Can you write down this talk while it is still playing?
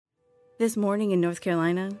This morning in North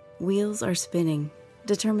Carolina, wheels are spinning.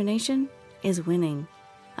 Determination is winning.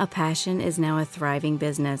 A passion is now a thriving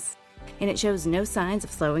business, and it shows no signs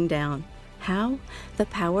of slowing down. How? The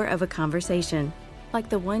power of a conversation, like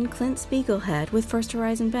the one Clint Spiegel had with First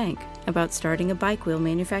Horizon Bank about starting a bike wheel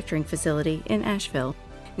manufacturing facility in Asheville.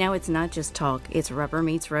 Now it's not just talk, it's rubber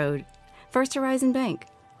meets road. First Horizon Bank.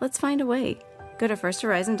 Let's find a way. Go to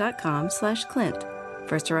firsthorizon.com/Clint.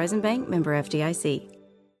 First Horizon Bank, member FDIC.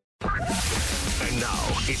 And now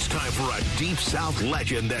it's time for a Deep South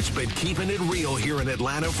legend that's been keeping it real here in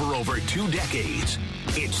Atlanta for over 2 decades.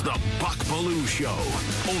 It's the Buck Belue Show,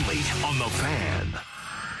 only on The Fan.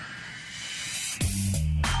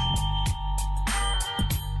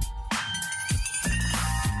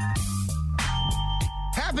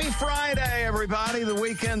 Happy Friday, everybody. The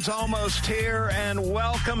weekend's almost here, and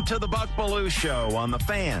welcome to the Buck Belue Show on The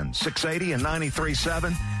Fan, 680 and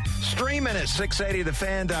 93.7. Streaming at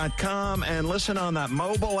 680thefan.com and listen on that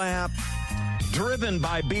mobile app driven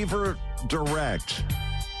by Beaver Direct.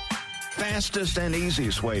 Fastest and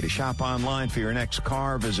easiest way to shop online for your next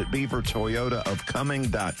car. Visit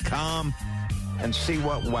beavertoyotaofcumming.com and see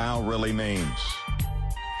what wow really means.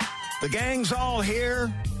 The gang's all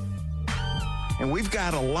here, and we've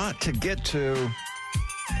got a lot to get to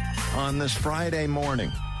on this Friday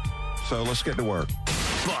morning. So let's get to work.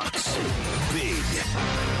 Bucks Big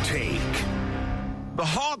Take. The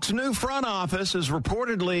Hawks' new front office is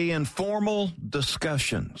reportedly in formal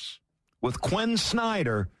discussions with Quinn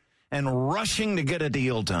Snyder and rushing to get a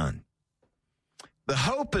deal done. The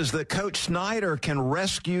hope is that Coach Snyder can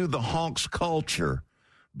rescue the Hawks' culture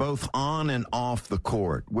both on and off the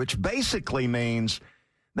court, which basically means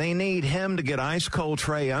they need him to get ice-cold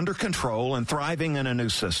Trey under control and thriving in a new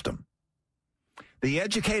system. The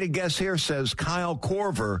educated guess here says Kyle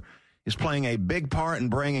Korver is playing a big part in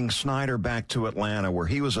bringing Snyder back to Atlanta, where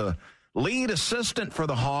he was a lead assistant for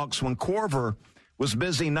the Hawks when Korver was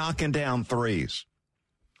busy knocking down threes.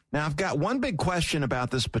 Now, I've got one big question about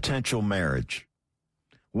this potential marriage.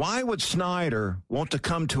 Why would Snyder want to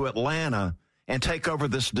come to Atlanta and take over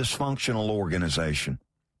this dysfunctional organization?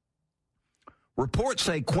 Reports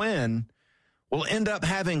say Quinn will end up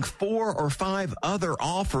having 4 or 5 other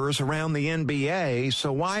offers around the NBA,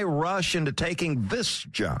 so why rush into taking this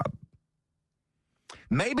job?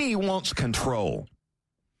 Maybe he wants control,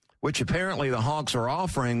 which apparently the Hawks are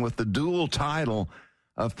offering with the dual title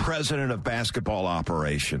of president of basketball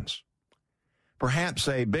operations. Perhaps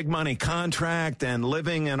a big money contract and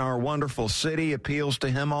living in our wonderful city appeals to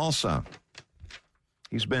him also.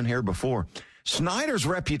 He's been here before. Snyder's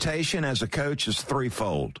reputation as a coach is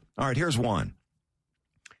threefold. All right, here's one.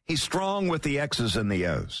 He's strong with the X's and the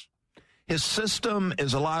O's. His system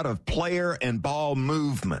is a lot of player and ball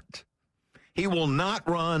movement. He will not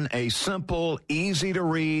run a simple,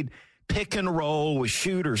 easy-to-read pick and roll with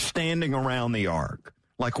shooters standing around the arc,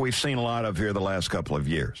 like we've seen a lot of here the last couple of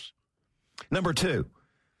years. Number 2,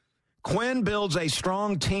 Quinn builds a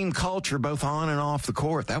strong team culture both on and off the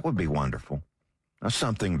court. That would be wonderful. That's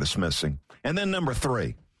something that's missing. And then number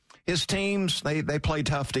 3, his teams, they play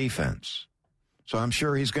tough defense. So I'm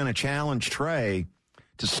sure he's going to challenge Trey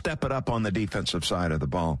to step it up on the defensive side of the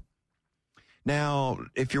ball. Now,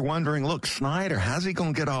 if you're wondering, look, Snyder, how's he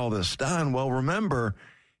going to get all this done? Well, remember,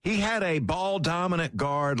 he had a ball-dominant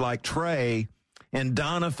guard like Trey and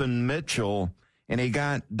Donovan Mitchell, and he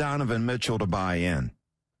got Donovan Mitchell to buy in.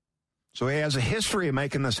 So he has a history of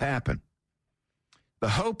making this happen. The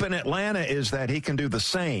hope in Atlanta is that he can do the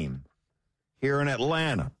same here in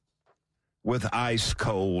Atlanta with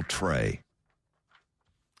ice-cold Trey.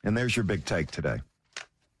 And there's your big take today.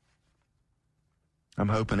 I'm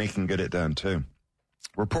hoping he can get it done, too.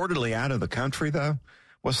 Reportedly out of the country, though.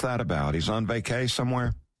 What's that about? He's on vacay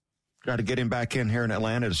somewhere? Got to get him back in here in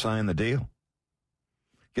Atlanta to sign the deal.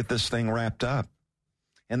 Get this thing wrapped up.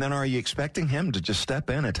 And then are you expecting him to just step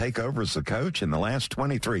in and take over as the coach in the last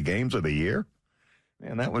 23 games of the year?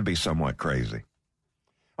 Man, that would be somewhat crazy.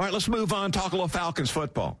 All right, let's move on. Talk a little Falcons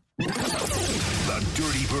football. The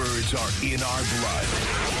Dirty Birds are in our blood.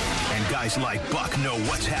 And guys like Buck know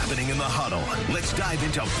what's happening in the huddle. Let's dive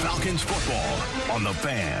into Falcons football on The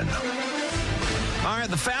Fan. All right,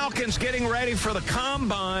 the Falcons getting ready for the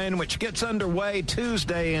Combine, which gets underway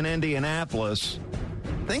Tuesday in Indianapolis.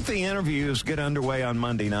 I think the interviews get underway on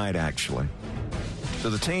Monday night, actually. So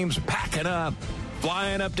the team's packing up,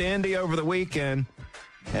 flying up to Indy over the weekend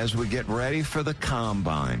as we get ready for the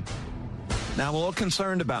Combine. Now, I'm a little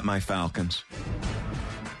concerned about my Falcons.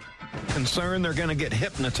 Concerned they're going to get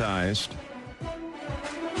hypnotized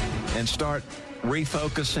and start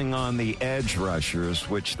refocusing on the edge rushers,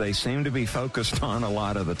 which they seem to be focused on a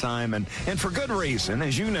lot of the time. And for good reason.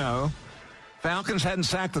 As you know, Falcons hadn't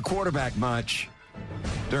sacked the quarterback much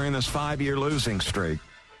during this 5-year losing streak.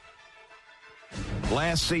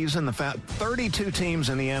 Last season, 32 teams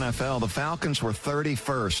in the NFL, the Falcons were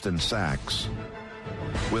 31st in sacks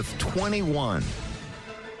with 21.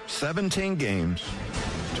 17 games,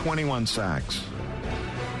 21 sacks.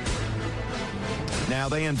 Now,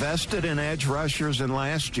 they invested in edge rushers in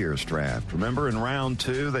last year's draft. Remember, in round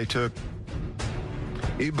 2, they took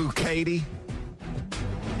Ebukati.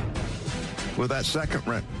 With that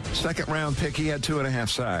second round pick, he had 2.5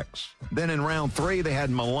 sacks. Then in round 3, they had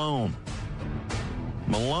Malone.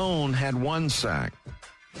 Malone had 1 sack.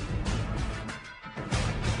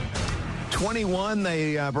 21,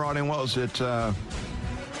 they brought in,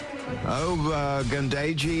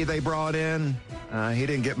 Gundeji they brought in. He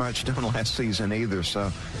didn't get much done last season either.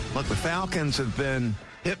 So, look, the Falcons have been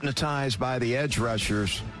hypnotized by the edge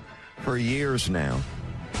rushers for years now.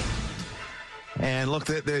 And look,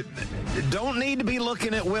 they don't need to be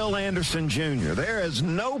looking at Will Anderson Jr. There is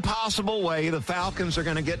no possible way the Falcons are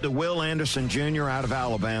going to get to Will Anderson Jr. out of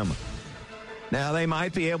Alabama. Now, they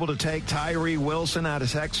might be able to take Tyree Wilson out of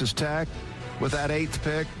Texas Tech with that 8th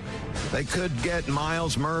pick. They could get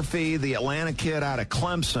Miles Murphy, the Atlanta kid, out of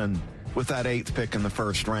Clemson with that 8th pick in the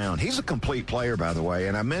first round. He's a complete player, by the way.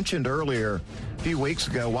 And I mentioned earlier, a few weeks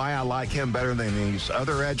ago, why I like him better than these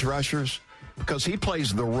other edge rushers. Because he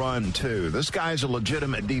plays the run, too. This guy's a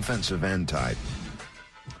legitimate defensive end type.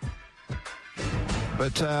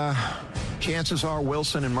 But chances are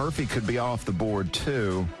Wilson and Murphy could be off the board,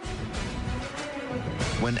 too,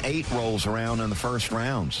 when 8 rolls around in the first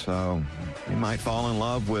round. So you might fall in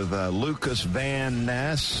love with Lucas Van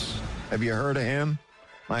Ness. Have you heard of him?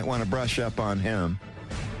 Might want to brush up on him.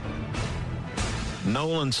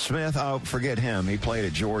 Nolan Smith, oh, forget him. He played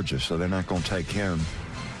at Georgia, so they're not going to take him.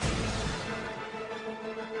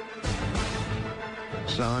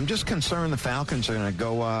 So I'm just concerned the Falcons are going to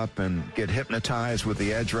go up and get hypnotized with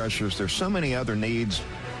the edge rushers. There's so many other needs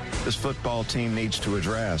this football team needs to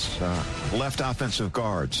address. Left offensive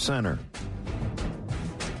guard, center.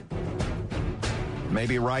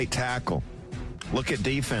 Maybe right tackle. Look at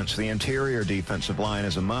defense. The interior defensive line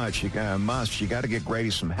is a must. You got to get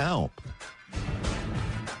Grady some help.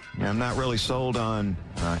 I'm not really sold on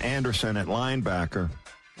Anderson at linebacker.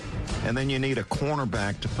 And then you need a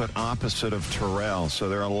cornerback to put opposite of Terrell. So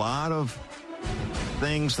there are a lot of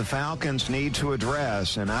things the Falcons need to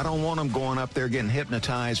address, and I don't want them going up there getting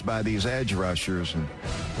hypnotized by these edge rushers. And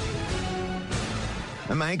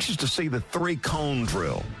I'm anxious to see the 3-cone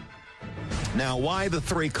drill. Now, why the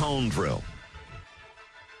 3-cone drill?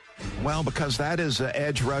 Well, because that is an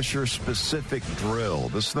edge rusher specific drill.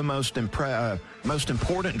 This is the most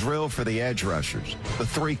important drill for the edge rushers, the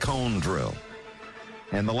 3-cone drill.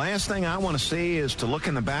 And the last thing I want to see is to look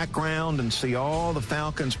in the background and see all the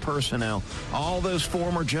Falcons personnel, all those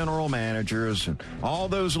former general managers and all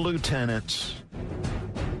those lieutenants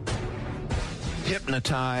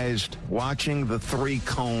hypnotized watching the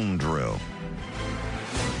 3-cone drill.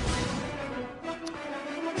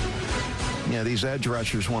 You know, these edge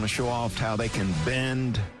rushers want to show off how they can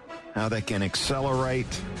bend, how they can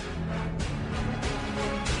accelerate.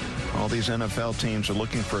 All these NFL teams are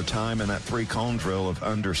looking for a time in that 3-cone drill of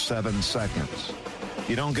under 7 seconds. If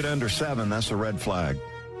you don't get under 7, that's a red flag.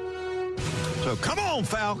 So come on,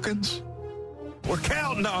 Falcons. We're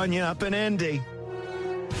counting on you up in Indy.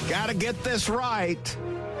 Got to get this right.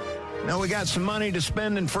 Now we got some money to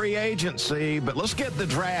spend in free agency, but let's get the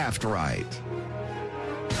draft right.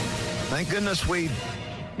 Thank goodness we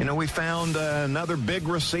found another big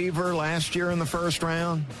receiver last year in the first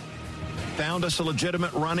round. Found us a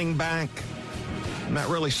legitimate running back. I'm not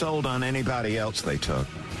really sold on anybody else they took.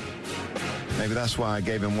 Maybe that's why I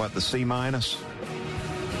gave him, the C-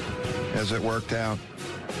 as it worked out.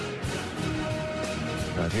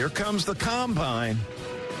 But here comes the combine,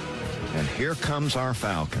 and here comes our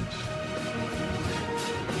Falcons.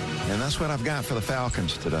 And that's what I've got for the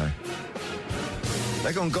Falcons today.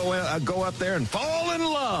 They're going to go up there and fall in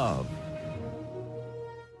love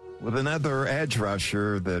with another edge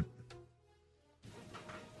rusher that,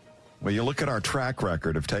 well, you look at our track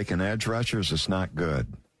record of taking edge rushers, it's not good.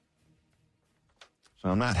 So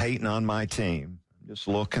I'm not hating on my team. I'm just a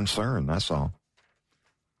little concerned, that's all.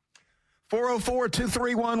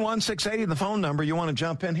 404-231-1680, the phone number. You want to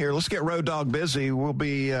jump in here. Let's get Road Dogg busy. We'll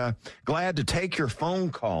be glad to take your phone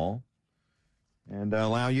call and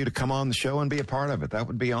allow you to come on the show and be a part of it. That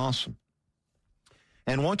would be awesome.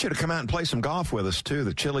 And want you to come out and play some golf with us, too.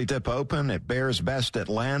 The Chili Dip Open at Bears Best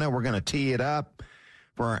Atlanta. We're going to tee it up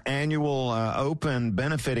for our annual Open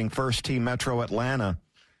benefiting First Tee Metro Atlanta.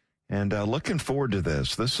 And looking forward to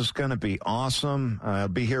this. This is going to be awesome. I'll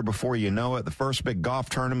be here before you know it. The first big golf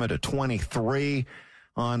tournament of 23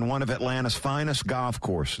 on one of Atlanta's finest golf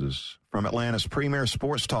courses from Atlanta's premier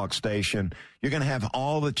sports talk station. You're going to have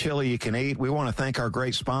all the chili you can eat. We want to thank our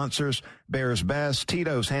great sponsors, Bears Best,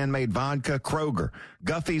 Tito's Handmade Vodka, Kroger,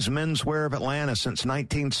 Guffey's Menswear of Atlanta since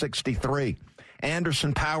 1963,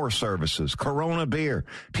 Anderson Power Services, Corona Beer,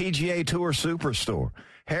 PGA Tour Superstore,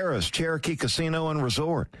 Harris, Cherokee Casino and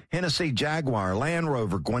Resort, Hennessy Jaguar, Land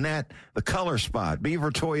Rover, Gwinnett, The Color Spot,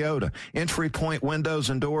 Beaver Toyota, Entry Point Windows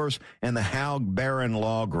and Doors, and the Haug Barron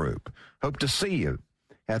Law Group. Hope to see you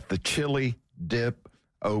at the Chili Dip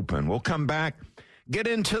Open. We'll come back, get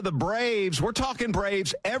into the Braves. We're talking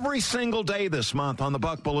Braves every single day this month on the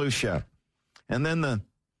Buck Belue Show. And then the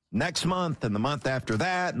next month and the month after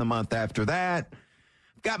that and the month after that.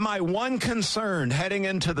 Got my one concern heading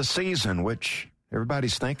into the season, which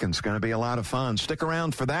everybody's thinking is going to be a lot of fun. Stick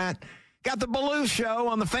around for that. Got the Belue Show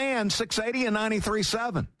on the Fan, 680 and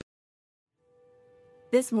 93.7.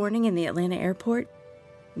 This morning in the Atlanta airport,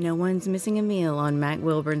 no one's missing a meal on Mac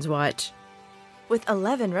Wilburn's watch. With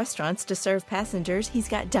 11 restaurants to serve passengers, he's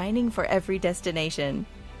got dining for every destination.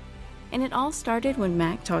 And it all started when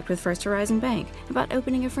Mac talked with First Horizon Bank about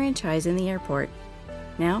opening a franchise in the airport.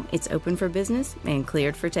 Now it's open for business and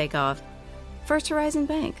cleared for takeoff. First Horizon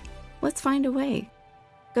Bank. Let's find a way.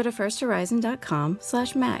 Go to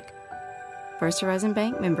firsthorizon.com/Mac. First Horizon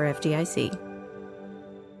Bank, member FDIC.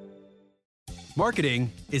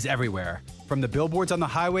 Marketing is everywhere. From the billboards on the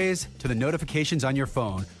highways to the notifications on your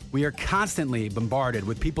phone, we are constantly bombarded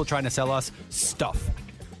with people trying to sell us stuff.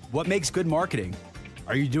 What makes good marketing?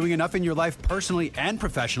 Are you doing enough in your life personally and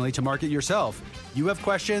professionally to market yourself? You have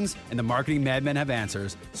questions, and the Marketing Madmen have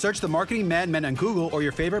answers. Search the Marketing Madmen on Google or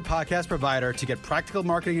your favorite podcast provider to get practical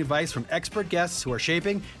marketing advice from expert guests who are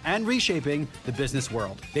shaping and reshaping the business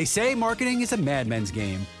world. They say marketing is a madman's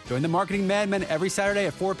game. Join the Marketing Madmen every Saturday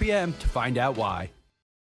at 4 p.m. to find out why.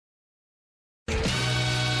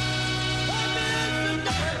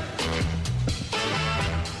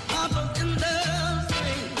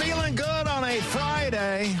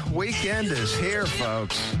 Friday, weekend is here,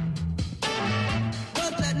 folks.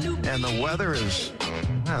 And the weather's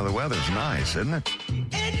nice, isn't it?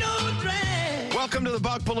 Welcome to the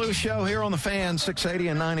Buck Belue Show here on the Fan, 680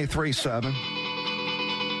 and 93.7.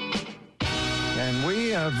 And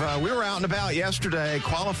we were out and about yesterday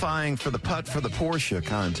qualifying for the Putt for the Porsche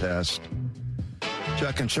contest.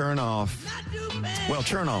 Chuck and Chernoff. Well,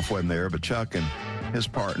 Chernoff wasn't there, but Chuck and his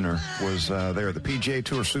partner was there at the PGA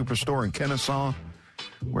Tour Superstore in Kennesaw.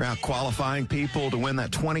 We're out qualifying people to win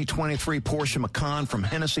that 2023 Porsche Macan from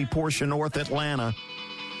Hennessy Porsche North Atlanta.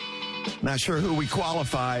 Not sure who we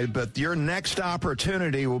qualified, but your next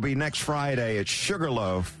opportunity will be next Friday at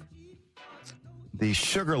Sugarloaf, the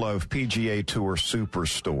Sugarloaf PGA Tour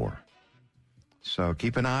Superstore. So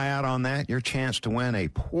keep an eye out on that. Your chance to win a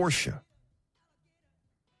Porsche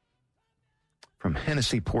from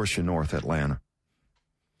Hennessy Porsche North Atlanta.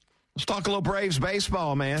 Let's talk a little Braves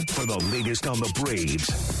baseball, man. For the latest on the Braves,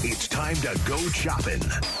 it's time to go shopping.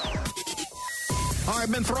 All right, I've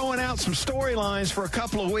been throwing out some storylines for a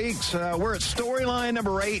couple of weeks. We're at storyline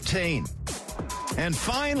number 18. And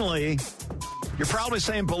finally, you're probably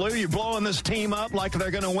saying, Belue, you're blowing this team up like they're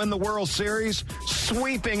going to win the World Series,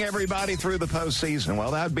 sweeping everybody through the postseason.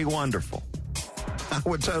 Well, that'd be wonderful. I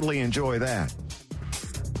would totally enjoy that.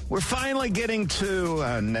 We're finally getting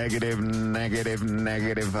to negative.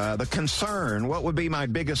 The concern, what would be my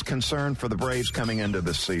biggest concern for the Braves coming into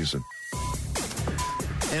this season?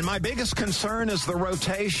 And my biggest concern is the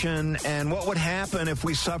rotation and what would happen if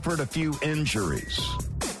we suffered a few injuries.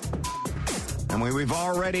 And we've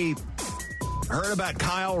already heard about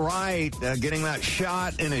Kyle Wright getting that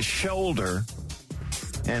shot in his shoulder,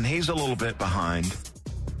 and he's a little bit behind.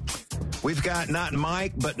 We've got not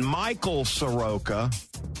Mike, but Michael Soroka,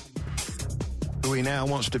 who he now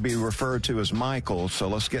wants to be referred to as Michael, so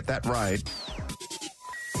let's get that right.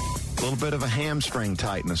 A little bit of a hamstring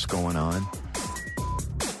tightness going on.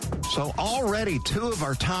 So already 2 of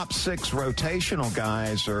our top 6 rotational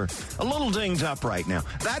guys are a little dinged up right now.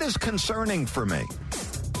 That is concerning for me.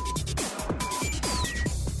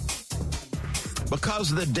 Because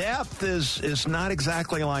the depth is not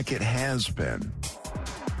exactly like it has been.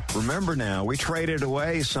 Remember now, we traded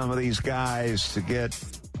away some of these guys to get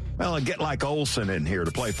like Olsen in here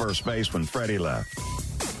to play first base when Freddie left.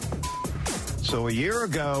 So a year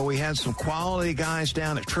ago, we had some quality guys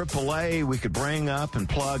down at AAA we could bring up and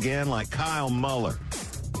plug in, like Kyle Muller,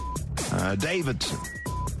 Davidson,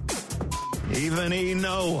 even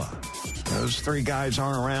Enoa. Those 3 guys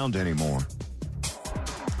aren't around anymore.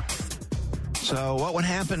 So what would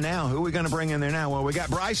happen now? Who are we going to bring in there now? Well, we got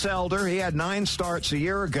Bryce Elder. He had 9 starts a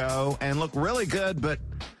year ago and looked really good, but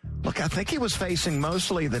look, I think he was facing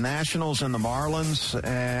mostly the Nationals and the Marlins,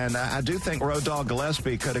 and I do think Road Dogg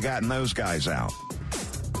Gillespie could have gotten those guys out.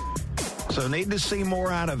 So need to see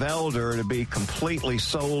more out of Elder to be completely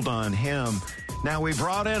sold on him. Now, we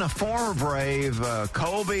brought in a former Brave,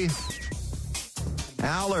 Colby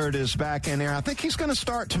Allard is back in there. I think he's going to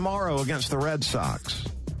start tomorrow against the Red Sox.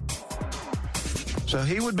 So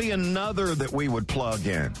he would be another that we would plug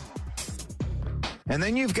in. And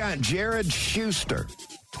then you've got Jared Schuster.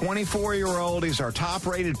 24-year-old. He's our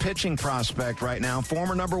top-rated pitching prospect right now,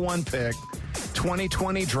 former number 1 pick,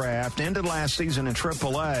 2020 draft, ended last season in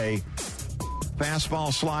AAA.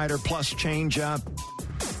 Fastball, slider, plus changeup.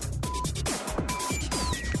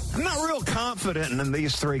 I'm not real confident in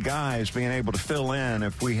these 3 guys being able to fill in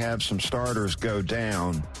if we have some starters go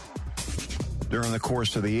down during the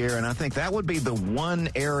course of the year, and I think that would be the one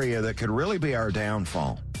area that could really be our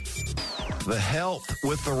downfall. The health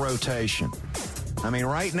with the rotation. I mean,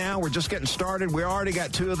 right now, we're just getting started. We already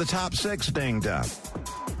got 2 of the top 6 dinged up.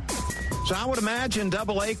 So I would imagine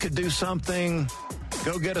Double-A could do something,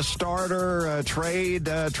 go get a starter, trade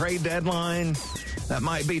deadline. That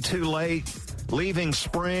might be too late. Leaving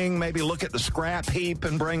spring, maybe look at the scrap heap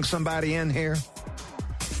and bring somebody in here.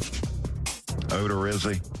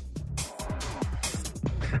 Odorizzi.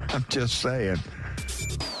 I'm just saying.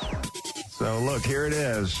 So, look, here it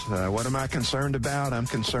is. What am I concerned about? I'm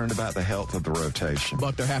concerned about the health of the rotation.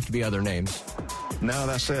 But there have to be other names. No,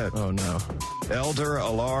 that's it. Oh, no. Elder,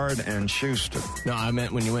 Allard, and Schuster. No, I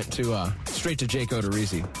meant when you went to straight to Jake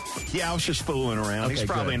Odorizzi. Yeah, I was just fooling around. Okay, He's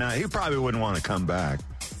probably not. He probably wouldn't want to come back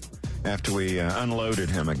after we unloaded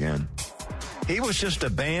him again. He was just a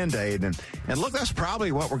Band-Aid. And look, that's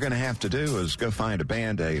probably what we're going to have to do is go find a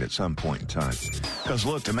Band-Aid at some point in time. Because,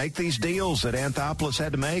 look, to make these deals that Anthopoulos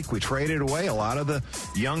had to make, we traded away a lot of the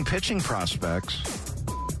young pitching prospects.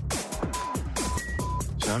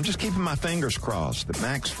 So I'm just keeping my fingers crossed that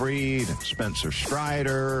Max Fried and Spencer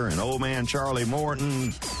Strider and old man Charlie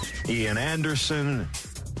Morton, Ian Anderson,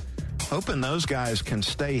 hoping those guys can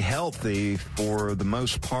stay healthy for the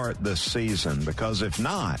most part this season. Because if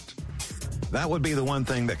not, that would be the one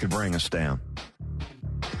thing that could bring us down.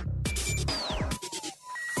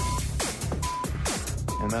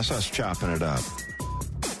 And that's us chopping it up.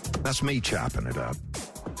 That's me chopping it up.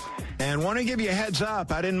 And want to give you a heads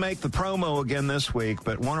up, I didn't make the promo again this week,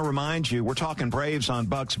 but want to remind you, we're talking Braves on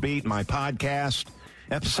Bucks Beat, my podcast,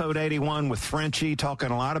 episode 81 with Frenchie,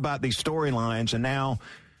 talking a lot about these storylines. And now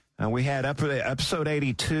we had episode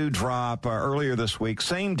 82 drop earlier this week.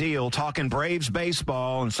 Same deal, talking Braves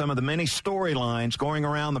baseball and some of the many storylines going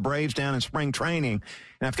around the Braves down in spring training.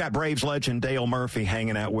 And I've got Braves legend Dale Murphy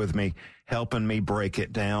hanging out with me, helping me break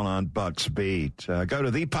it down on Bucks Beat. Go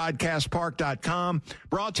to thepodcastpark.com,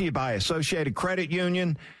 brought to you by Associated Credit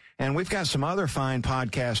Union. And we've got some other fine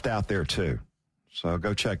podcasts out there, too. So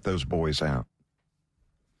go check those boys out.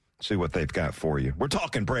 See what they've got for you. We're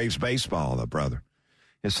talking Braves baseball, though, brother.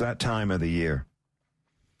 It's that time of the year.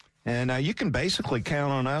 And you can basically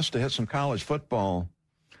count on us to hit some college football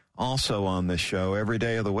also on this show every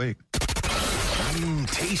day of the week.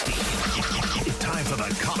 Tasty. It's time for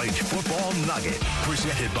the College Football Nugget,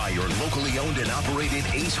 presented by your locally owned and operated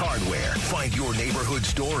Ace Hardware. Find your neighborhood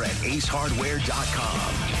store at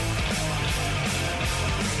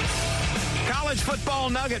acehardware.com. College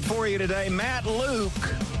Football Nugget for you today. Matt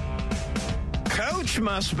Luke. Coach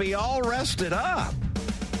must be all rested up.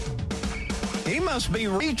 He must be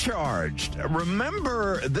recharged.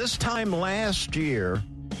 Remember this time last year,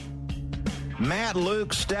 Matt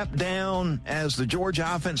Luke stepped down as the Georgia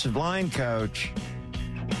offensive line coach.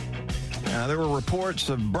 There were reports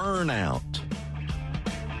of burnout.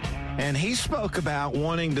 And he spoke about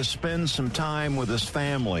wanting to spend some time with his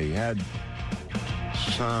family. He had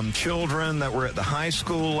some children that were at the high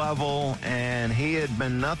school level, and he had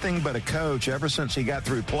been nothing but a coach ever since he got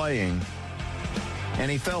through playing. And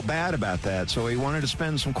he felt bad about that, so he wanted to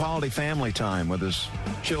spend some quality family time with his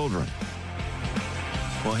children.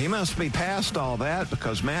 Well, he must be past all that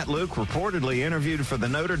because Matt Luke reportedly interviewed for the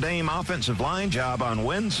Notre Dame offensive line job on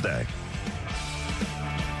Wednesday.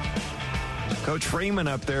 Coach Freeman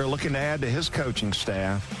up there looking to add to his coaching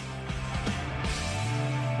staff.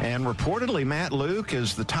 And reportedly, Matt Luke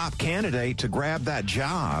is the top candidate to grab that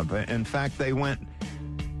job. In fact, they went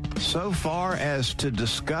so far as to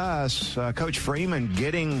discuss Coach Freeman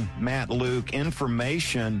getting Matt Luke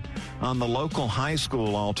information on the local high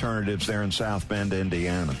school alternatives there in South Bend,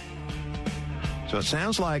 Indiana. So it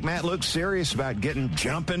sounds like Matt Luke's serious about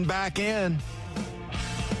jumping back in.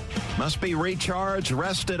 Must be recharged,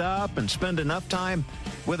 rested up, and spend enough time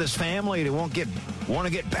with his family to want to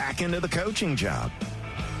get back into the coaching job.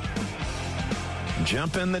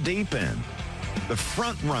 Jump in the deep end. The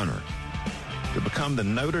front runner to become the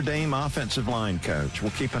Notre Dame offensive line coach. We'll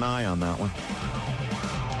keep an eye on that one.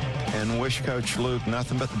 And wish Coach Luke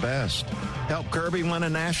nothing but the best. Help Kirby win a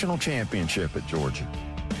national championship at Georgia.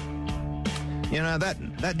 You know,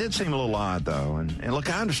 that did seem a little odd, though. And look,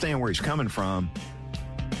 I understand where he's coming from.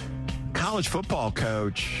 College football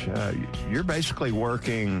coach, you're basically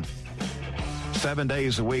working 7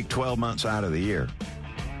 days a week, 12 months out of the year.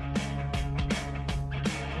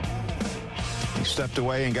 He stepped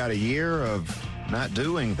away and got a year of not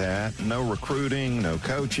doing that. No recruiting, no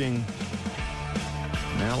coaching.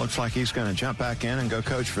 Now it looks like he's going to jump back in and go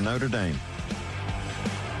coach for Notre Dame.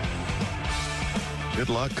 Good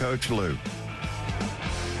luck, Coach Luke.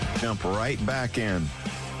 Jump right back in.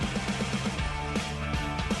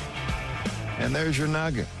 And there's your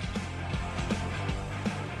nugget.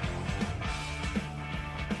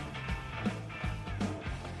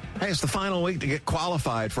 Hey, it's the final week to get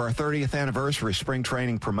qualified for our 30th anniversary spring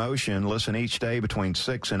training promotion. Listen each day between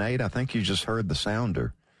 6 and 8. I think you just heard the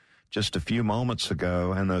sounder just a few moments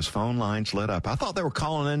ago, and those phone lines lit up. I thought they were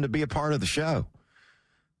calling in to be a part of the show.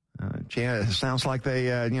 Yeah, it sounds like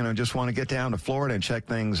they, just want to get down to Florida and check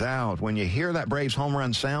things out. When you hear that Braves home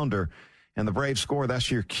run sounder and the Braves score, that's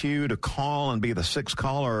your cue to call and be the sixth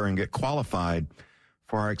caller and get qualified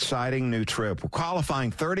for our exciting new trip. We're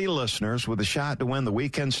qualifying 30 listeners with a shot to win the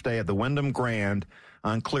weekend stay at the Wyndham Grand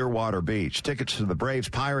on Clearwater Beach. Tickets to the Braves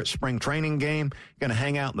Pirates spring training game. You're going to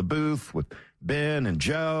hang out in the booth with Ben and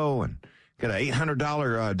Joe and get an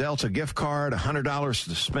 $800 Delta gift card, $100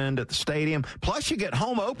 to spend at the stadium. Plus, you get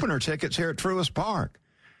home opener tickets here at Truist Park.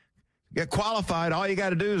 Get qualified. All you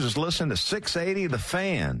got to do is just listen to 680 The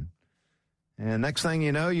Fan. And next thing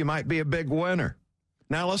you know, you might be a big winner.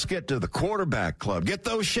 Now let's get to the quarterback club. Get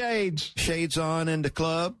those shades. Shades on into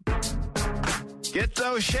club. Get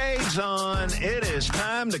those shades on. It is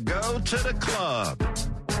time to go to the club.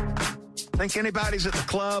 Think anybody's at the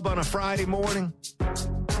club on a Friday morning?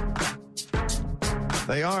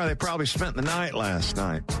 They are. They probably spent the night last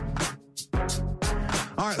night.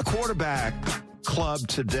 All right, the quarterback club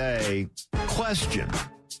today. Question.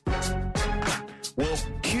 Will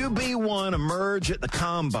QB1 emerge at the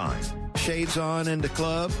combine? Shades on into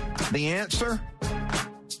club. The answer?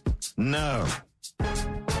 No.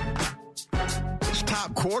 These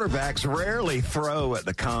top quarterbacks rarely throw at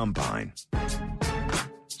the combine.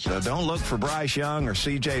 So don't look for Bryce Young or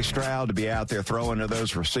C.J. Stroud to be out there throwing to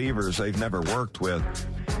those receivers they've never worked with.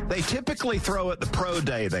 They typically throw at the pro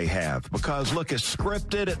day they have because, look, it's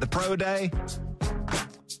scripted at the pro day.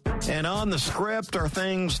 And on the script are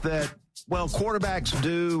things that, well, quarterbacks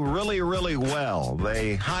do really, really well.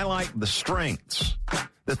 They highlight the strengths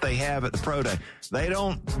that they have at the pro day. They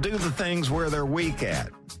don't do the things where they're weak at.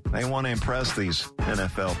 They want to impress these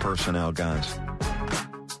NFL personnel guys.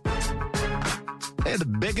 Hey, the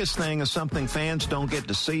biggest thing is something fans don't get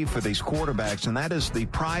to see for these quarterbacks, and that is the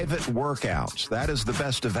private workouts. That is the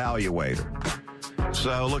best evaluator.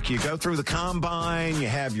 So, look, you go through the combine, you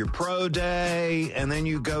have your pro day, and then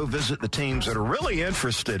you go visit the teams that are really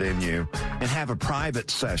interested in you and have a private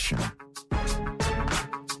session.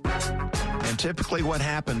 And typically what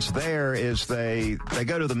happens there is they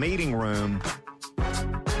go to the meeting room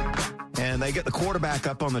and they get the quarterback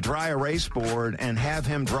up on the dry erase board and have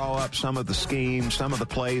him draw up some of the schemes, some of the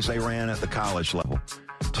plays they ran at the college level.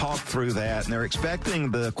 Talk through that, and they're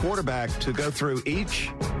expecting the quarterback to go through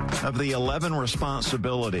each of the 11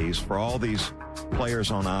 responsibilities for all these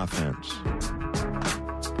players on offense.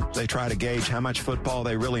 They try to gauge how much football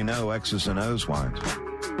they really know, X's and O's wise.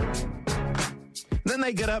 Then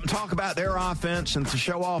they get up and talk about their offense and to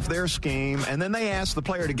show off their scheme, and then they ask the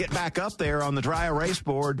player to get back up there on the dry erase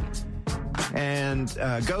board and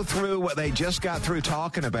go through what they just got through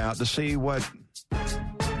talking about to see how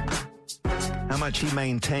much he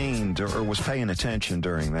maintained or was paying attention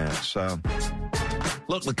during that. So,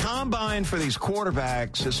 look, the combine for these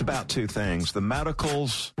quarterbacks is about two things. The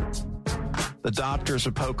medicals, the doctors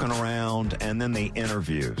are poking around, and then the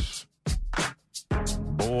interviews.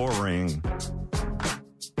 Boring.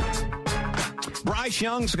 Bryce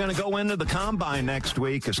Young's going to go into the combine next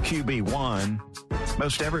week as QB1.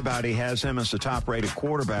 Most everybody has him as the top-rated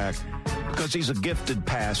quarterback because he's a gifted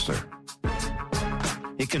passer.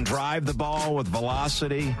 He can drive the ball with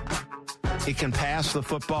velocity. He can pass the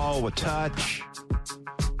football with touch.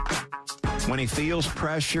 When he feels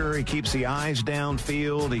pressure, he keeps the eyes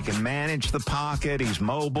downfield. He can manage the pocket. He's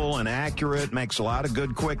mobile and accurate, makes a lot of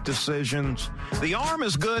good, quick decisions. The arm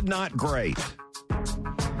is good, not great.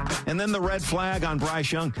 And then the red flag on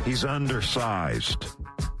Bryce Young, he's undersized,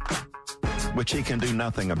 which he can do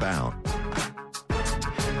nothing about.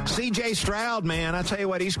 C.J. Stroud, man, I tell you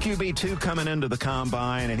what, he's QB2 coming into the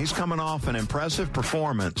combine, and he's coming off an impressive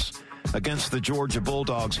performance against the Georgia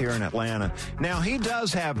Bulldogs here in Atlanta. Now, he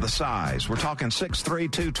does have the size. We're talking 6'3",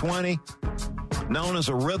 220, known as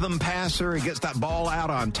a rhythm passer. He gets that ball out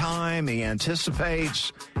on time. He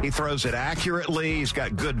anticipates. He throws it accurately. He's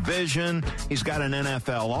got good vision. He's got an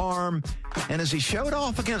NFL arm. And as he showed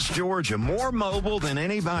off against Georgia, more mobile than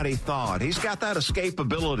anybody thought. He's got that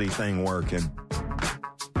escapability thing working.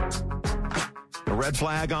 A red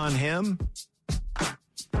flag on him?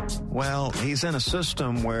 Well, he's in a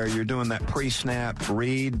system where you're doing that pre-snap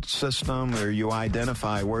read system where you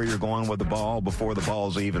identify where you're going with the ball before the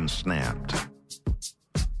ball's even snapped.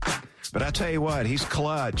 But I tell you what, he's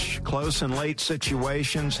clutch. Close and late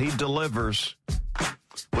situations, he delivers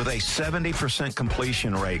with a 70%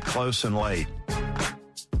 completion rate, close and late.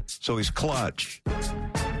 So he's clutch.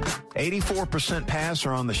 84%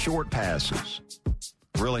 passer on the short passes.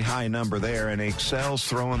 Really high number there, and he excels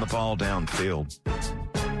throwing the ball downfield.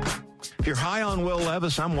 If you're high on Will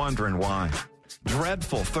Levis, I'm wondering why.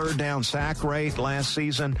 Dreadful third down sack rate last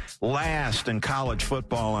season. Last in college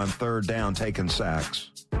football on third down taking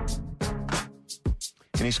sacks.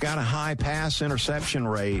 And he's got a high pass interception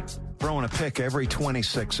rate, throwing a pick every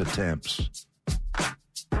 26 attempts.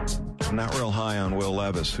 I'm not real high on Will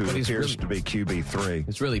Levis, who appears to be QB3.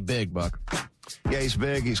 It's really big, Buck. Yeah, he's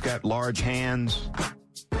big. He's got large hands.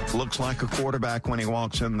 Looks like a quarterback when he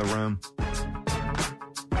walks in the room.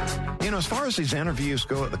 You know, as far as these interviews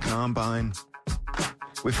go at the Combine,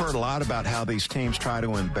 we've heard a lot about how these teams try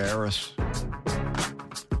to embarrass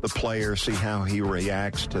the player, see how he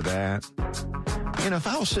reacts to that. You know, if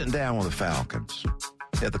I was sitting down with the Falcons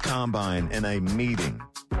at the Combine in a meeting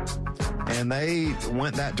and they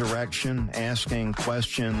went that direction, asking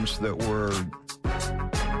questions that were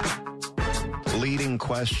leading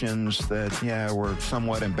questions that, were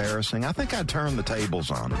somewhat embarrassing, I think I'd turn the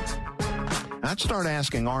tables on them. I'd start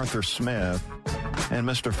asking Arthur Smith and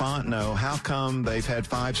Mr. Fontenot, how come they've had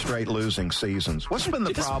 5 straight losing seasons? What's been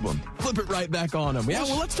the problem? Flip it right back on them. Yeah,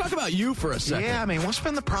 well, let's talk about you for a second. Yeah, I mean, what's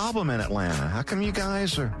been the problem in Atlanta? How come you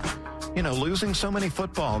guys are, losing so many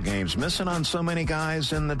football games, missing on so many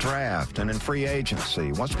guys in the draft and in free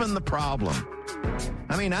agency? What's been the problem?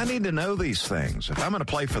 I mean, I need to know these things. If I'm going to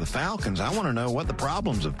play for the Falcons, I want to know what the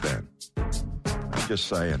problems have been. I'm just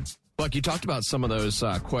saying. Buck, you talked about some of those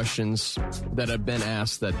questions that have been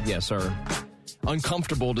asked that, yes, are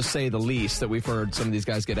uncomfortable to say the least, that we've heard some of these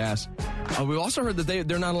guys get asked. We've also heard that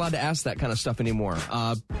they're not allowed to ask that kind of stuff anymore.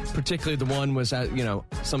 Particularly the one was, some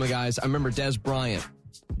of the guys, I remember Des Bryant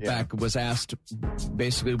back was asked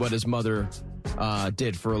basically what his mother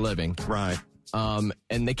did for a living. Right. And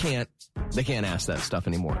they can't ask that stuff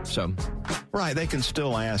anymore. So, right, they can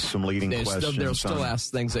still ask some leading questions. They'll still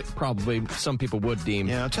ask things that probably some people would deem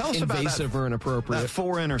tell us invasive or inappropriate. That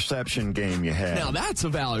 4-interception game you had. Now, that's a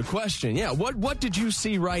valid question. Yeah, what did you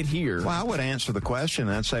see right here? Well, I would answer the question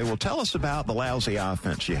and I'd say, well, tell us about the lousy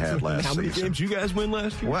offense you had last season. How many games you guys win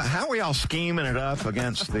last year? Well, how were y'all scheming it up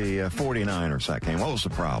against the 49ers that game? What was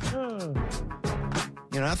the problem?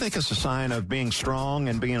 I think it's a sign of being strong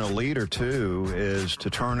and being a leader, too, is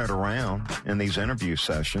to turn it around in these interview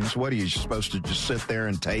sessions. What, are you supposed to just sit there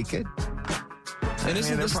and take it? And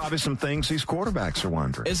there's probably some things these quarterbacks are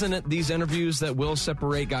wondering. Isn't it these interviews that will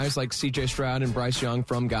separate guys like C.J. Stroud and Bryce Young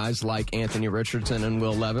from guys like Anthony Richardson and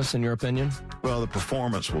Will Levis, in your opinion? Well, the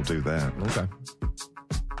performance will do that. Okay.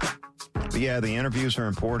 But yeah, the interviews are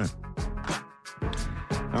important.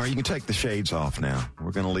 All right, you can take the shades off now.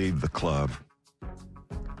 We're going to leave the club.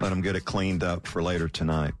 Let them get it cleaned up for later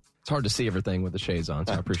tonight. It's hard to see everything with the shades on,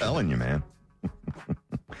 so I appreciate it. I'm telling you, man.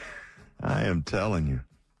 I am telling you.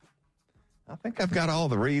 I think I've got all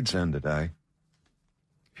the reads in today.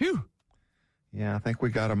 Phew. Yeah, I think we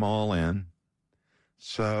got them all in.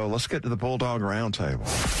 So let's get to the Bulldog Roundtable.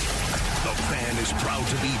 The Fan is proud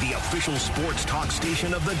to be the official sports talk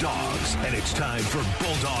station of the Dogs, and it's time for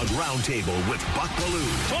Bulldog Roundtable with Buck Belue.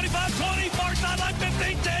 25-20, far sideline,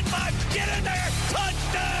 15, 10-5, get in there,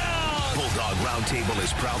 touchdown! Bulldog Roundtable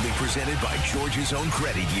is proudly presented by Georgia's own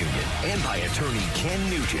credit union and by attorney Ken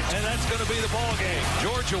Nugent. And that's going to be the ball game.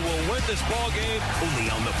 Georgia will win this ball game.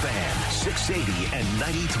 Only on the Fan, 680 and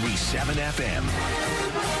 93.7 FM.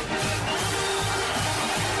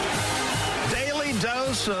 Daily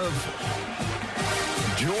dose of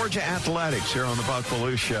Georgia Athletics here on the Buck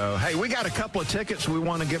Belue Show. Hey, we got a couple of tickets we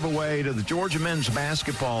want to give away to the Georgia men's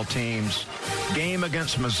basketball team's game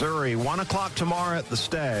against Missouri. 1 o'clock tomorrow at the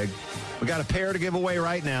Steg. We got a pair to give away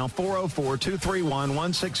right now,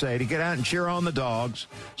 404-231-1680. Get out and cheer on the Dogs.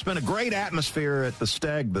 It's been a great atmosphere at the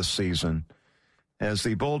Steg this season as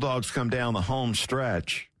the Bulldogs come down the home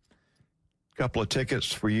stretch. A couple of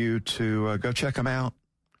tickets for you to go check them out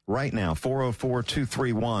right now,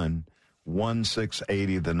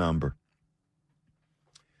 404-231-1680, the number.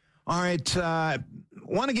 All right,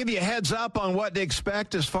 want to give you a heads up on what to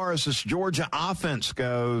expect as far as this Georgia offense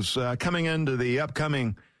goes coming into the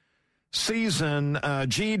upcoming season,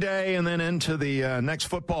 G-Day, and then into the next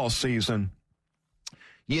football season.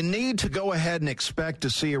 You need to go ahead and expect to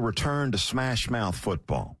see a return to smash mouth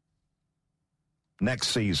football next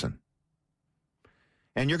season.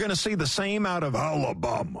 And you're going to see the same out of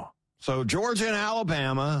Alabama. So Georgia and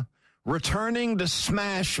Alabama returning to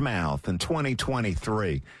smash mouth in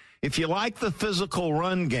 2023. If you like the physical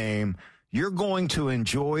run game, you're going to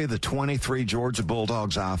enjoy the 23 Georgia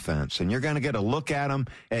Bulldogs offense, and you're going to get a look at them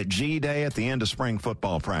at G-Day at the end of spring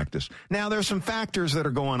football practice. Now, there's some factors that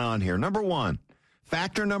are going on here.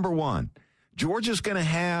 Factor number one, Georgia's going to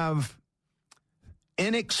have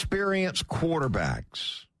inexperienced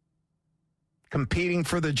quarterbacks competing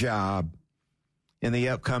for the job in the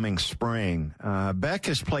upcoming spring. Beck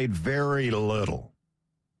has played very little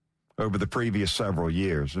over the previous several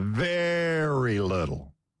years. Very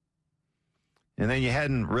little. And then you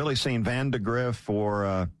hadn't really seen Vandegrift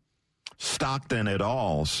or Stockton at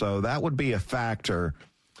all. So that would be a factor.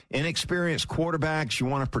 Inexperienced quarterbacks, you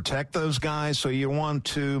want to protect those guys, so you want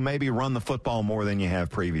to maybe run the football more than you have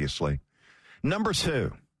previously. Number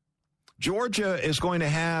two, Georgia is going to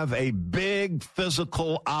have a big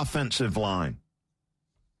physical offensive line.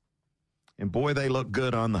 And boy, they look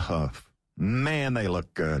good on the hoof. Man, they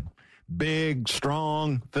look good. Big,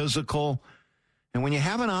 strong, physical. And when you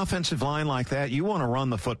have an offensive line like that, you want to run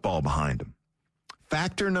the football behind them.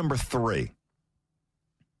 Factor number three,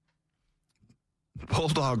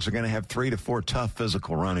 Bulldogs are going to have 3 to 4 tough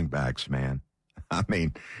physical running backs, man. I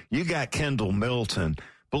mean, you got Kendall Milton.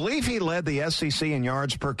 Believe he led the SEC in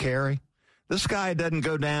yards per carry. This guy doesn't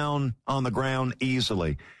go down on the ground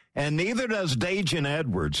easily. And neither does Dajan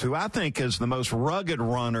Edwards, who I think is the most rugged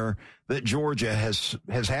runner that Georgia has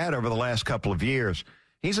had over the last couple of years.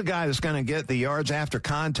 He's a guy that's going to get the yards after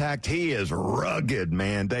contact. He is rugged,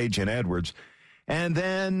 man, Dajan Edwards. And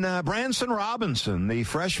then Branson Robinson, the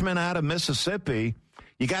freshman out of Mississippi.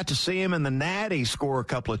 You got to see him in the Natty score a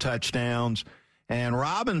couple of touchdowns. And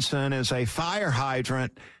Robinson is a fire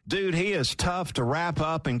hydrant. Dude, he is tough to wrap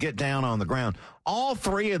up and get down on the ground. All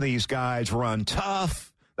three of these guys run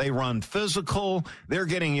tough. They run physical. They're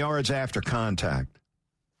getting yards after contact.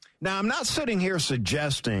 Now, I'm not sitting here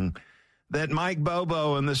suggesting that Mike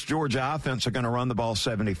Bobo and this Georgia offense are going to run the ball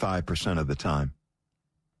 75% of the time.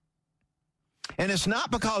 And it's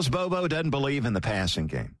not because Bobo doesn't believe in the passing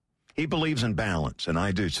game. He believes in balance, and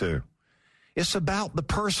I do too. It's about the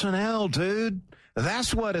personnel, dude.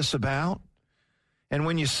 That's what it's about. And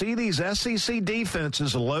when you see these SEC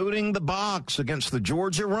defenses loading the box against the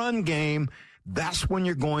Georgia run game, that's when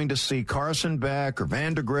you're going to see Carson Beck or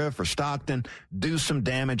Vandegrift or Stockton do some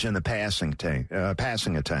damage in the passing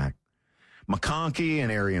attack. McConkey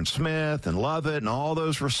and Arian Smith and Lovett and all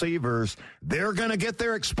those receivers, they're going to get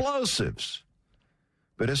their explosives.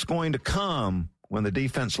 But it's going to come when the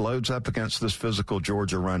defense loads up against this physical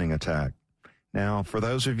Georgia running attack. Now, for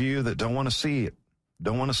those of you that don't want to see it,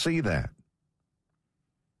 don't want to see that,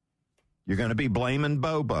 you're going to be blaming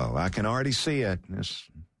Bobo. I can already see it. I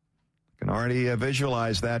can already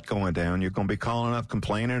visualize that going down. You're going to be calling up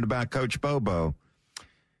complaining about Coach Bobo.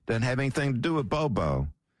 Doesn't have anything to do with Bobo.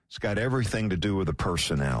 It's got everything to do with the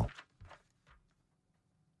personnel.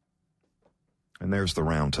 And there's the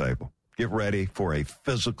round table. Get ready for a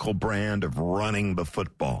physical brand of running the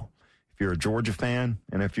football. If you're a Georgia fan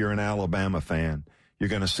and if you're an Alabama fan, you're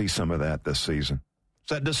going to see some of that this season. Is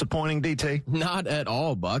that disappointing, DT? Not at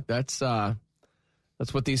all, Buck. That's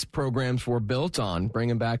what these programs were built on,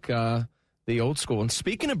 bringing back the old school. And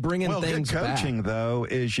speaking of bringing things back. Good coaching, though,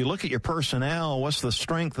 is you look at your personnel, what's the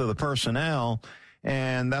strength of the personnel,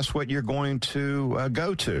 and that's what you're going to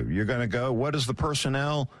go to. You're going to go, what is the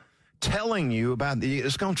personnel telling you about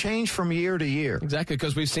it's going to change from year to year. Exactly,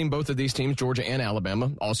 because we've seen both of these teams, Georgia and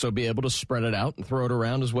Alabama, also be able to spread it out and throw it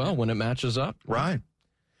around as well when it matches up. Right.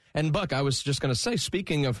 And, Buck, I was just going to say,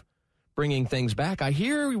 speaking of bringing things back, I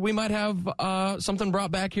hear we might have something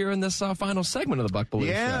brought back here in this final segment of the Buck Belue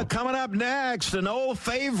Show. Yeah, coming up next, an old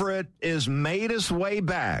favorite is made its way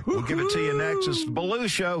back. We'll give it to you next. It's the Belue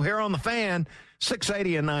Show here on The Fan.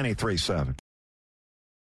 680 and 93.7.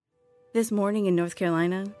 This morning in North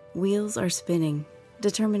Carolina, wheels are spinning.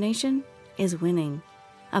 Determination is winning.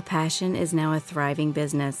 A passion is now a thriving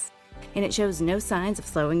business, and it shows no signs of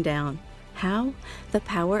slowing down. How? The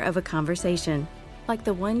power of a conversation, like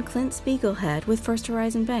the one Clint Spiegel had with First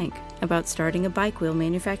Horizon Bank about starting a bike wheel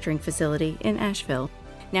manufacturing facility in Asheville.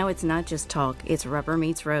 Now it's not just talk, it's rubber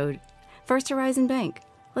meets road. First Horizon Bank.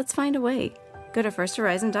 Let's find a way. Go to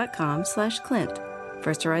firsthorizon.com/Clint.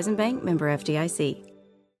 First Horizon Bank, member FDIC.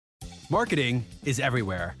 Marketing is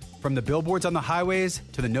everywhere. From the billboards on the highways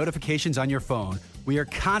to the notifications on your phone, we are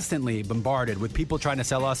constantly bombarded with people trying to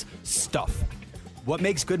sell us stuff. What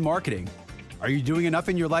makes good marketing? Are you doing enough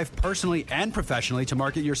in your life personally and professionally to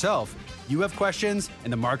market yourself? You have questions,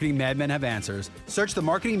 and the Marketing Madmen have answers. Search the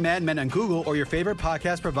Marketing Madmen on Google or your favorite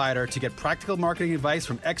podcast provider to get practical marketing advice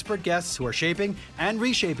from expert guests who are shaping and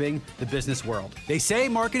reshaping the business world. They say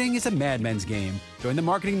marketing is a madman's game. Join the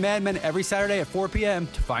Marketing Madmen every Saturday at 4 p.m.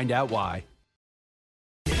 to find out why.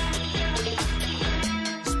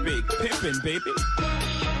 It's big pimpin', baby.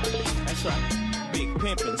 That's right. Big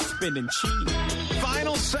pimpin', spending cheese.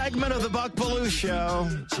 Final segment of the Buck Belue Show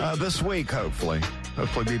this week, hopefully.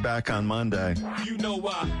 Hopefully be back on Monday. You know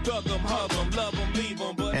why? Thug 'em, hug 'em, love 'em, leave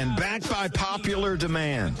 'em. And back by popular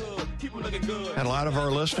demand. Had a lot of our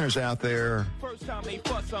listeners out there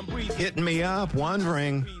hitting me up,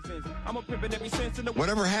 wondering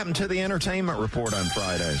whatever happened to the entertainment report on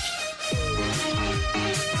Fridays.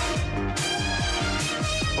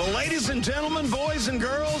 Well, ladies and gentlemen, boys and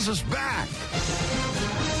girls, is back.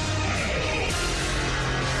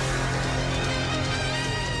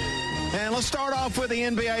 And let's start off with the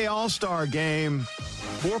NBA All-Star Game.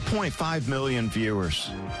 4.5 million viewers,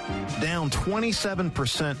 down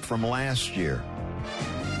 27% from last year.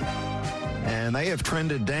 And they have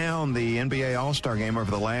trended down the NBA All-Star Game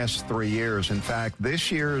over the last 3 years. In fact,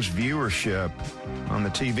 this year's viewership on the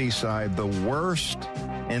TV side, the worst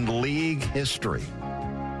in league history.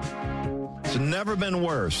 It's never been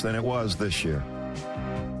worse than it was this year.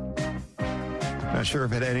 Not sure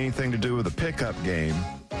if it had anything to do with the pickup game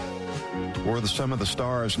or some of the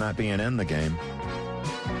stars not being in the game.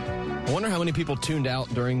 I wonder how many people tuned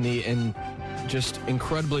out during the just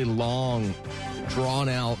incredibly long,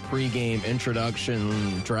 drawn-out pregame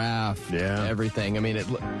introduction, draft, everything. I mean, it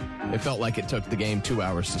felt like it took the game 2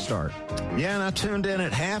 hours to start. Yeah, and I tuned in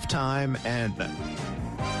at halftime, and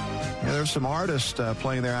there's some artists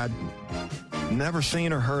playing there I'd never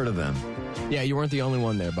seen or heard of them. Yeah, you weren't the only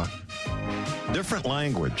one there, Buck. Different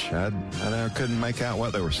language. I couldn't make out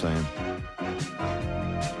what they were saying.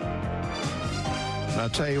 I'll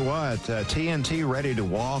tell you what, TNT ready to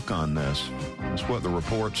walk on this. That's what the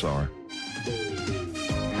reports are.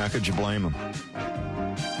 How could you blame them?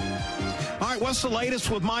 All right, what's the latest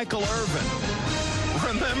with Michael Irvin?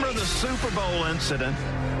 Remember the Super Bowl incident?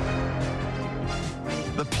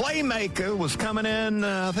 The playmaker was coming in,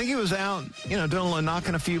 I think he was out,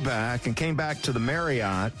 knocking a few back, and came back to the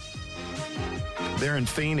Marriott there in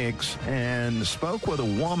Phoenix and spoke with a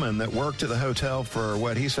woman that worked at the hotel for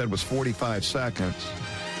what he said was 45 seconds,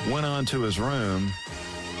 went on to his room,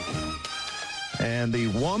 and the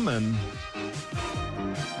woman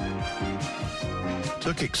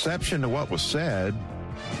took exception to what was said,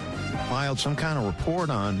 filed some kind of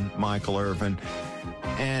report on Michael Irvin,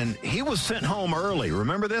 and he was sent home early.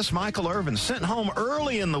 Remember this? Michael Irvin sent home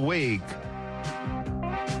early in the week,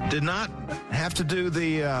 did not have to do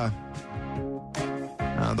the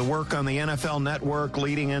work on the NFL Network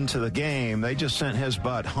leading into the game. They just sent his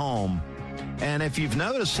butt home. And if you've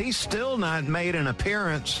noticed, he's still not made an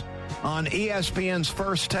appearance on ESPN's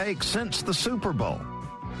First Take since the Super Bowl.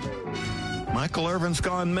 Michael Irvin's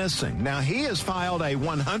gone missing. Now, he has filed a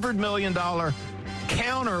 $100 million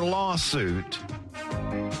counter lawsuit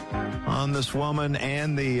on this woman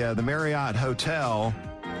and the Marriott Hotel,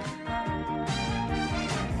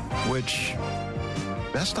 which,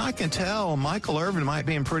 best I can tell, Michael Irvin might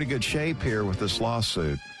be in pretty good shape here with this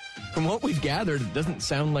lawsuit. From what we've gathered, it doesn't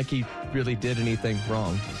sound like he really did anything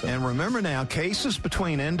wrong. So. And remember now, cases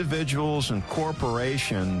between individuals and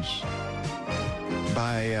corporations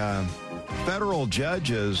by federal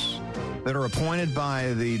judges that are appointed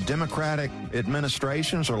by the Democratic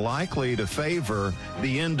administrations are likely to favor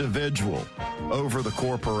the individual over the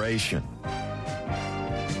corporation.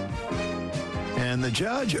 And the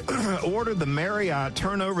judge ordered the Marriott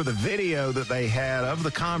turn over the video that they had of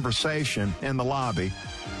the conversation in the lobby.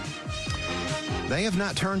 They have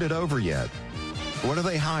not turned it over yet. What are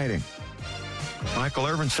they hiding? Michael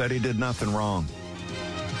Irvin said he did nothing wrong.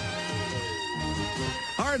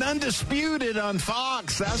 All right, Undisputed on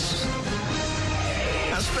Fox. That's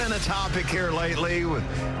That's been a topic here lately with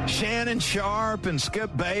Shannon Sharpe and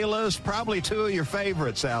Skip Bayless, probably two of your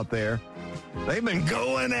favorites out there. They've been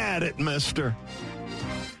going at it, mister.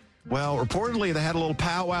 Well, reportedly they had a little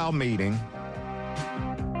powwow meeting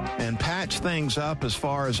and patched things up as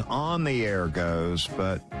far as on the air goes,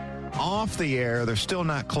 but off the air, they're still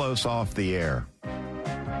not close off the air.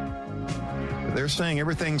 They're saying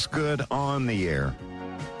everything's good on the air.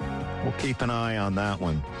 We'll keep an eye on that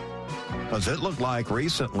one. Because it looked like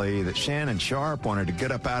recently that Shannon Sharpe wanted to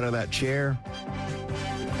get up out of that chair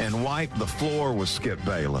and wipe the floor with Skip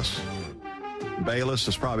Bayless. Bayless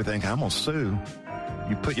is probably thinking, I'm going to sue.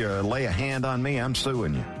 You lay a hand on me, I'm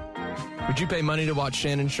suing you. Would you pay money to watch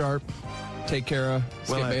Shannon Sharpe take care of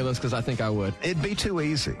Skip Bayless? Because I think I would. It'd be too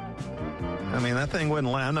easy. I mean, that thing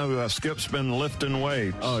wouldn't land. I know Skip's been lifting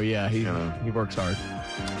weights. Oh, yeah, he works hard.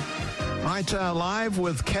 All right, live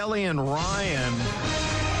with Kelly and Ryan.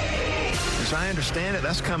 As I understand it,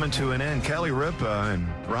 that's coming to an end. Kelly Ripa and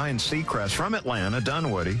Ryan Seacrest from Atlanta,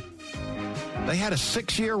 Dunwoody. They had a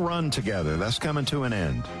 6-year run together. That's coming to an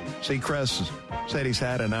end. Seacrest said he's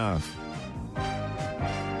had enough.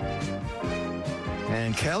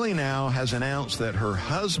 And Kelly now has announced that her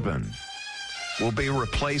husband will be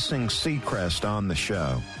replacing Seacrest on the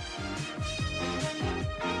show.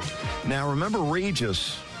 Now, remember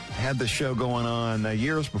Regis had the show going on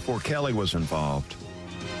years before Kelly was involved.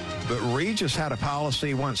 But Regis had a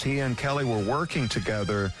policy once he and Kelly were working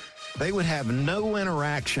together, they would have no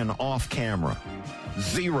interaction off camera.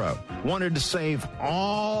 Zero. Wanted to save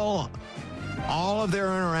all of their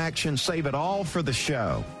interaction, save it all for the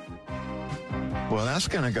show. Well, that's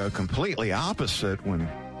going to go completely opposite when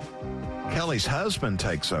Kelly's husband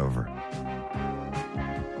takes over.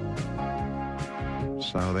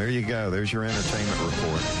 So there you go. There's your entertainment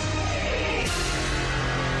report.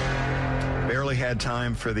 Barely had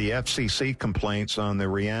time for the FCC complaints on the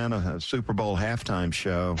Rihanna Super Bowl halftime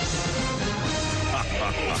show.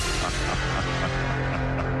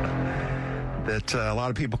 That a lot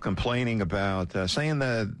of people complaining about, saying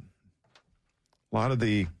that a lot of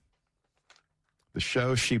the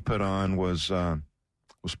show she put on was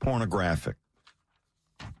pornographic.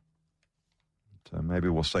 So maybe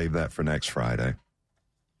we'll save that for next Friday.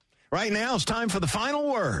 Right now, it's time for the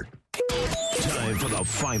final word. Time for the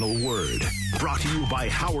final word. Brought to you by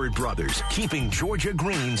Howard Brothers, keeping Georgia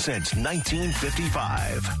green since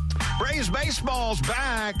 1955. Braves baseball's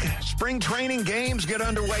back. Spring training games get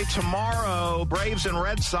underway tomorrow. Braves and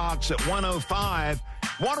Red Sox at 1:05.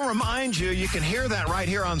 Want to remind you, you can hear that right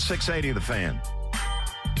here on 680 The Fan.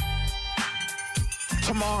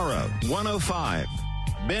 Tomorrow, 1:05,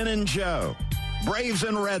 Ben and Joe, Braves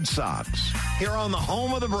and Red Sox, here on the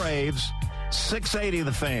home of the Braves, 680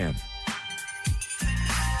 The Fan.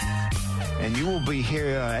 And you will be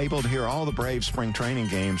here, able to hear all the Braves spring training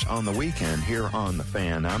games on the weekend here on The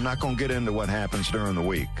Fan. Now, I'm not going to get into what happens during the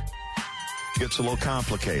week. It gets a little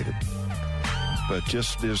complicated. But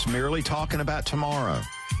just is merely talking about tomorrow.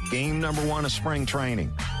 Game number 1 of spring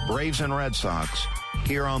training. Braves and Red Sox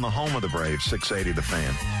here on the home of the Braves, 680 The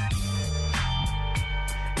Fan.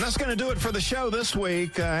 And that's going to do it for the show this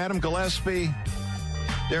week. Adam Gillespie,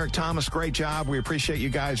 Derek Thomas, great job. We appreciate you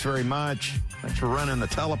guys very much. Thanks for running the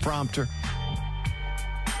teleprompter.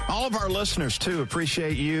 All of our listeners, too,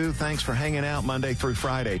 appreciate you. Thanks for hanging out Monday through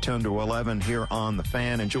Friday, 10 to 11 here on The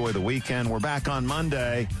Fan. Enjoy the weekend. We're back on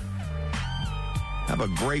Monday. Have a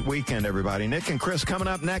great weekend, everybody. Nick and Chris coming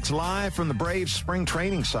up next live from the Braves spring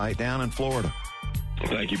training site down in Florida.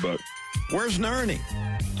 Thank you, Buck. Where's Nerney?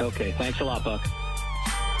 Okay, thanks a lot, Buck.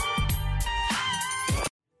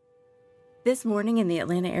 This morning in the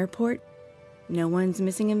Atlanta airport, no one's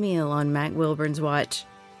missing a meal on Mac Wilburn's watch.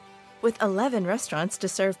 With 11 restaurants to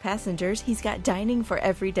serve passengers, he's got dining for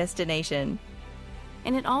every destination.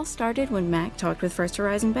 And it all started when Mac talked with First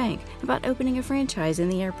Horizon Bank about opening a franchise in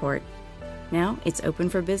the airport. Now it's open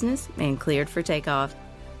for business and cleared for takeoff.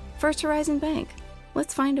 First Horizon Bank.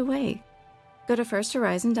 Let's find a way. Go to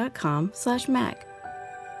firsthorizon.com/Mac.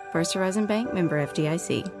 First Horizon Bank, member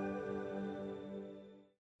FDIC.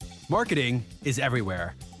 Marketing is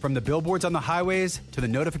everywhere. From the billboards on the highways to the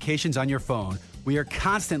notifications on your phone, we are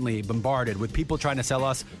constantly bombarded with people trying to sell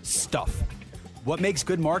us stuff. What makes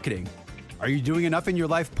good marketing? Are you doing enough in your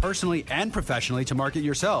life personally and professionally to market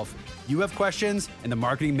yourself? You have questions, and the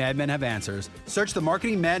Marketing Madmen have answers. Search the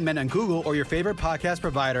Marketing Madmen on Google or your favorite podcast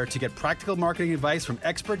provider to get practical marketing advice from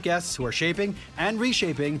expert guests who are shaping and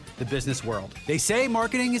reshaping the business world. They say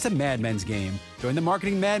marketing is a madman's game. Join the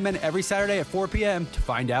Marketing Madmen every Saturday at 4 p.m. to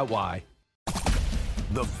find out why.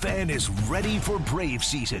 The Fan is ready for Brave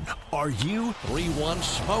season. Are you? 3-1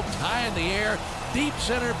 smoked high in the air. deep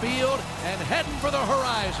center field and heading for the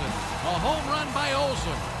horizon. A home run by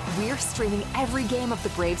Olsen. We're streaming every game of the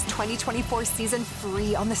Braves 2024 season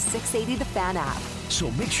free on the 680 The Fan app.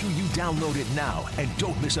 So make sure you download it now and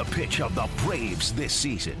don't miss a pitch of the Braves this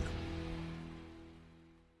season.